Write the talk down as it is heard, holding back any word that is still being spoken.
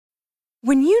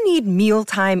When you need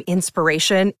mealtime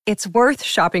inspiration, it's worth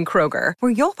shopping Kroger,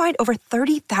 where you'll find over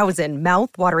 30,000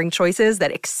 mouth-watering choices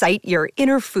that excite your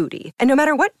inner foodie. And no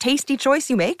matter what tasty choice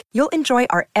you make, you'll enjoy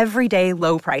our everyday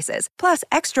low prices, plus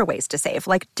extra ways to save,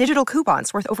 like digital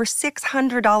coupons worth over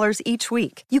 $600 each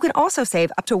week. You can also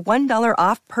save up to $1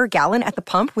 off per gallon at the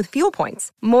pump with fuel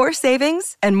points. More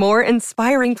savings and more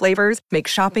inspiring flavors make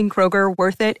shopping Kroger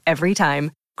worth it every time.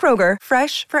 Kroger,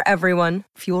 fresh for everyone.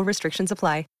 Fuel restrictions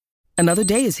apply. Another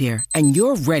day is here, and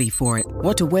you're ready for it.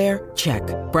 What to wear? Check.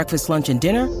 Breakfast, lunch, and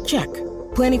dinner? Check.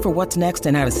 Planning for what's next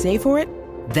and how to save for it?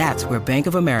 That's where Bank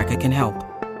of America can help.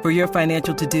 For your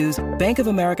financial to-dos, Bank of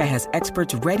America has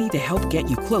experts ready to help get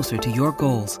you closer to your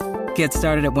goals. Get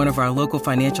started at one of our local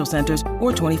financial centers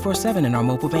or 24/7 in our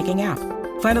mobile banking app.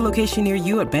 Find a location near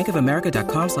you at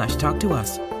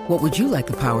bankofamerica.com/talktous. What would you like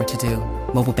the power to do?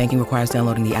 Mobile banking requires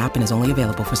downloading the app and is only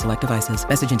available for select devices.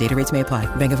 Message and data rates may apply.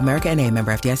 Bank of America N.A.,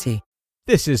 member FDIC.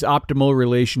 This is Optimal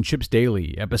Relationships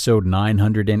Daily, episode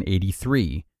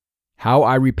 983, How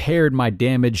I Repaired My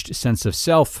Damaged Sense of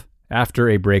Self After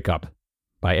a Breakup,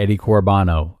 by Eddie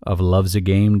Corbano of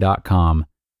lovesagame.com.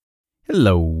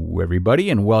 Hello, everybody,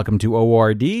 and welcome to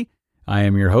ORD. I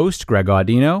am your host, Greg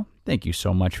Audino. Thank you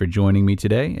so much for joining me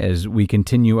today as we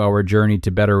continue our journey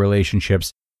to better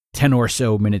relationships 10 or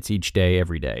so minutes each day,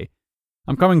 every day.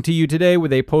 I'm coming to you today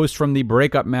with a post from the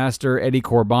breakup master, Eddie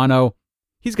Corbano.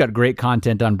 He's got great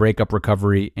content on breakup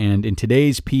recovery, and in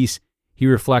today's piece, he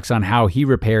reflects on how he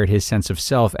repaired his sense of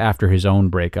self after his own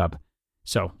breakup.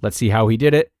 So let's see how he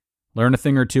did it, learn a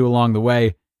thing or two along the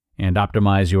way, and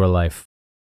optimize your life.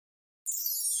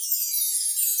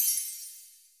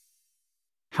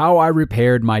 How I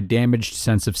Repaired My Damaged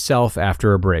Sense of Self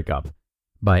After a Breakup,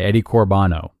 by Eddie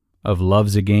Corbano of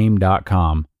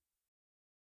lovesagame.com.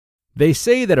 They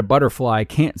say that a butterfly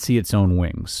can't see its own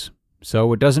wings,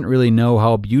 so it doesn't really know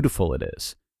how beautiful it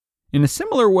is. In a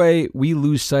similar way, we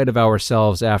lose sight of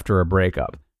ourselves after a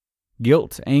breakup.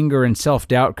 Guilt, anger, and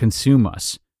self-doubt consume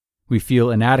us. We feel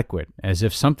inadequate, as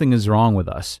if something is wrong with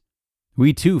us.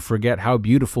 We too forget how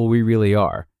beautiful we really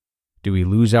are. Do we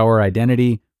lose our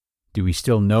identity? Do we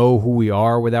still know who we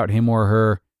are without him or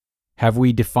her? Have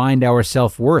we defined our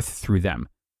self-worth through them?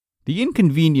 The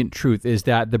inconvenient truth is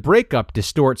that the breakup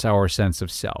distorts our sense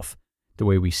of self, the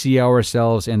way we see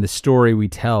ourselves, and the story we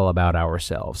tell about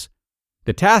ourselves.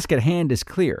 The task at hand is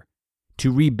clear: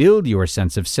 to rebuild your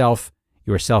sense of self,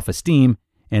 your self-esteem,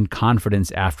 and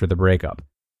confidence after the breakup.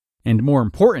 And more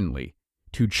importantly,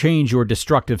 to change your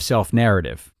destructive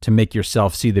self-narrative to make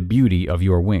yourself see the beauty of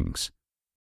your wings.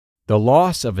 The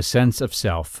loss of a sense of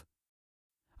self.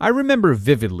 I remember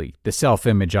vividly the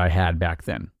self-image I had back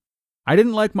then. I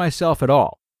didn't like myself at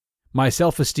all. My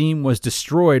self-esteem was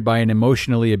destroyed by an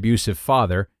emotionally abusive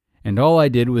father, and all I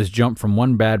did was jump from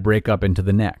one bad breakup into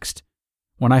the next.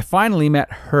 When I finally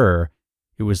met her,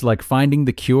 it was like finding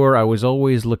the cure I was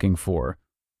always looking for.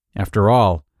 After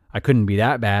all, I couldn't be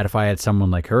that bad if I had someone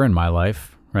like her in my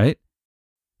life, right?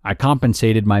 I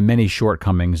compensated my many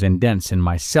shortcomings and dents in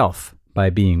myself by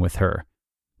being with her.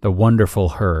 The wonderful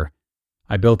her.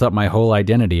 I built up my whole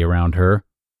identity around her.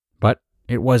 But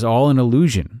it was all an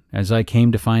illusion, as I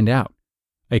came to find out.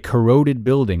 A corroded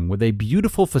building with a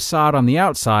beautiful facade on the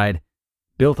outside,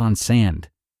 built on sand.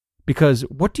 Because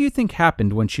what do you think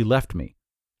happened when she left me?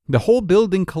 The whole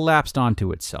building collapsed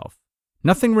onto itself.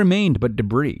 Nothing remained but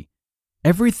debris.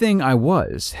 Everything I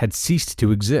was had ceased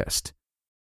to exist.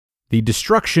 The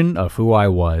destruction of who I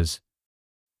was.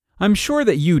 I'm sure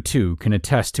that you too can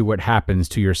attest to what happens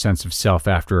to your sense of self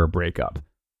after a breakup.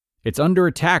 It's under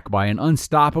attack by an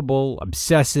unstoppable,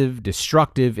 obsessive,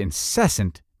 destructive,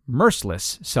 incessant,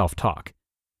 merciless self-talk.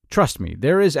 Trust me,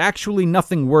 there is actually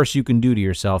nothing worse you can do to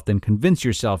yourself than convince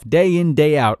yourself day in,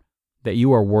 day out that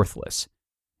you are worthless.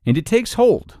 And it takes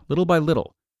hold, little by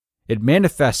little. It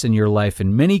manifests in your life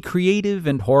in many creative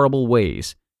and horrible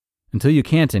ways, until you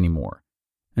can't anymore,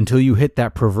 until you hit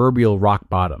that proverbial rock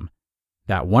bottom,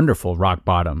 that wonderful rock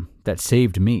bottom that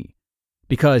saved me.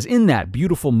 Because in that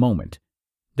beautiful moment,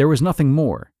 there was nothing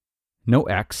more. No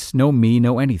X, no me,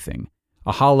 no anything.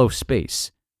 A hollow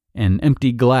space. An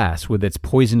empty glass with its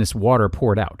poisonous water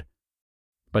poured out.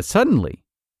 But suddenly,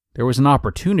 there was an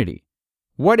opportunity.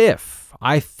 What if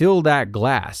I filled that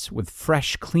glass with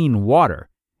fresh, clean water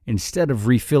instead of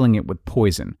refilling it with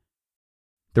poison?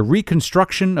 The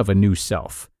reconstruction of a new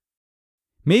self.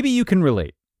 Maybe you can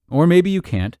relate, or maybe you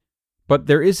can't, but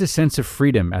there is a sense of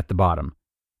freedom at the bottom.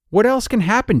 What else can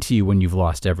happen to you when you've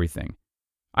lost everything?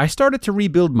 I started to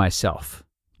rebuild myself,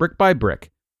 brick by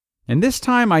brick, and this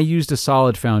time I used a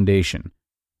solid foundation,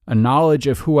 a knowledge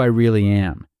of who I really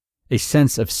am, a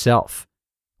sense of self.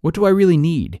 What do I really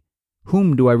need?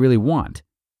 Whom do I really want?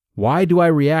 Why do I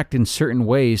react in certain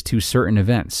ways to certain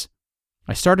events?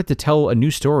 I started to tell a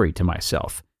new story to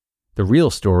myself, the real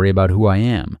story about who I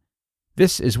am.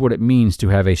 This is what it means to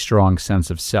have a strong sense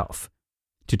of self.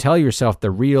 To tell yourself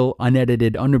the real,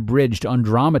 unedited, unabridged,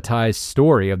 undramatized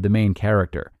story of the main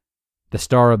character, the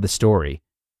star of the story,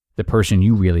 the person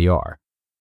you really are.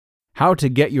 How to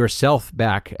get yourself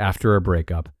back after a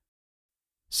breakup.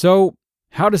 So,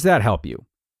 how does that help you?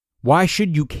 Why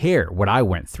should you care what I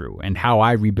went through and how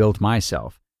I rebuilt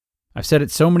myself? I've said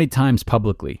it so many times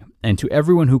publicly, and to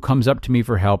everyone who comes up to me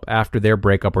for help after their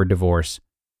breakup or divorce,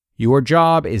 your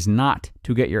job is not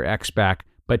to get your ex back,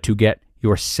 but to get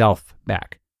yourself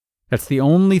back. That's the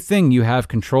only thing you have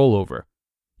control over.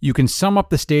 You can sum up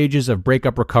the stages of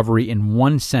breakup recovery in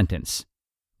one sentence: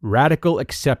 radical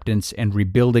acceptance and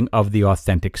rebuilding of the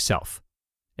authentic self.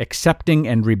 Accepting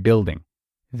and rebuilding.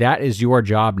 That is your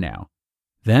job now.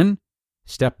 Then,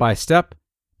 step by step,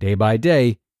 day by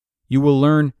day, you will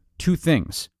learn two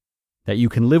things: that you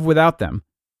can live without them,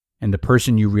 and the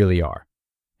person you really are.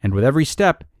 And with every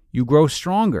step, you grow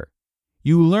stronger.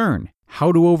 You learn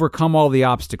how to overcome all the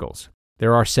obstacles.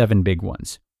 There are 7 big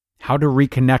ones. How to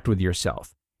reconnect with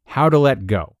yourself. How to let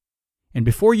go. And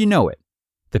before you know it,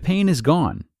 the pain is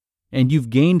gone, and you've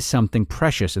gained something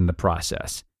precious in the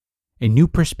process. A new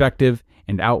perspective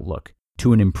and outlook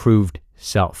to an improved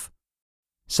self.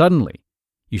 Suddenly,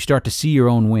 you start to see your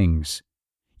own wings.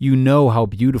 You know how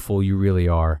beautiful you really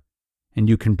are, and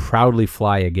you can proudly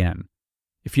fly again.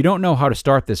 If you don't know how to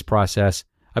start this process,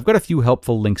 I've got a few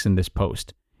helpful links in this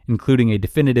post, including a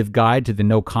definitive guide to the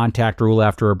no contact rule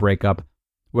after a breakup,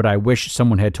 what I wish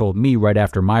someone had told me right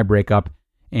after my breakup,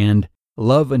 and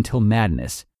Love Until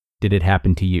Madness, Did It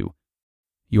Happen to You?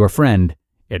 Your friend,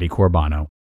 Eddie Corbano.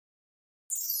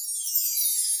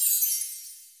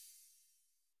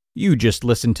 You just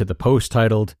listened to the post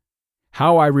titled,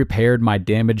 How I Repaired My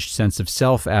Damaged Sense of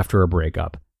Self After a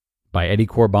Breakup by Eddie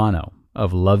Corbano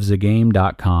of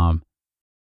lovesagame.com.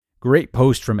 Great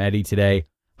post from Eddie today.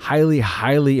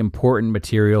 Highly important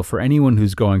material for anyone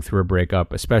who's going through a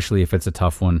breakup, especially if it's a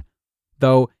tough one.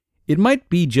 Though, it might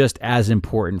be just as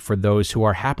important for those who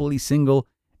are happily single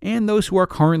and those who are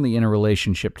currently in a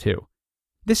relationship too.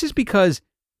 This is because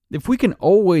if we can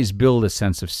always build a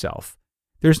sense of self,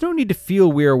 there's no need to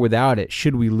feel we are without it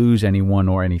should we lose anyone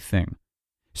or anything.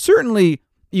 Certainly,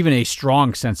 even a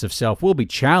strong sense of self will be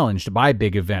challenged by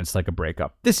big events like a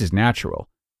breakup. This is natural.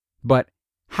 But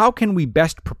how can we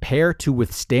best prepare to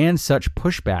withstand such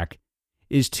pushback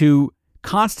is to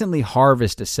constantly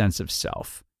harvest a sense of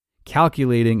self,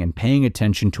 calculating and paying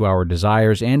attention to our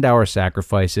desires and our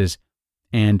sacrifices,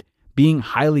 and being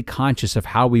highly conscious of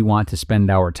how we want to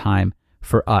spend our time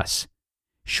for us.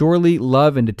 Surely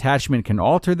love and detachment can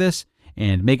alter this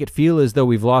and make it feel as though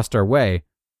we've lost our way,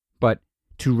 but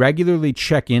to regularly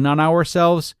check in on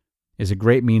ourselves is a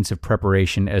great means of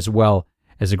preparation as well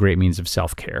as a great means of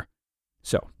self-care.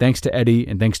 So, thanks to Eddie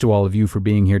and thanks to all of you for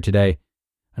being here today.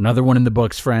 Another one in the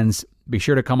books, friends. Be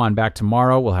sure to come on back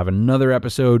tomorrow. We'll have another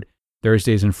episode.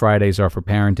 Thursdays and Fridays are for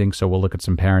parenting, so we'll look at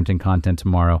some parenting content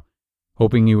tomorrow.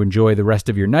 Hoping you enjoy the rest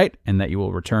of your night and that you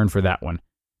will return for that one.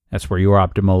 That's where your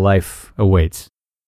optimal life awaits.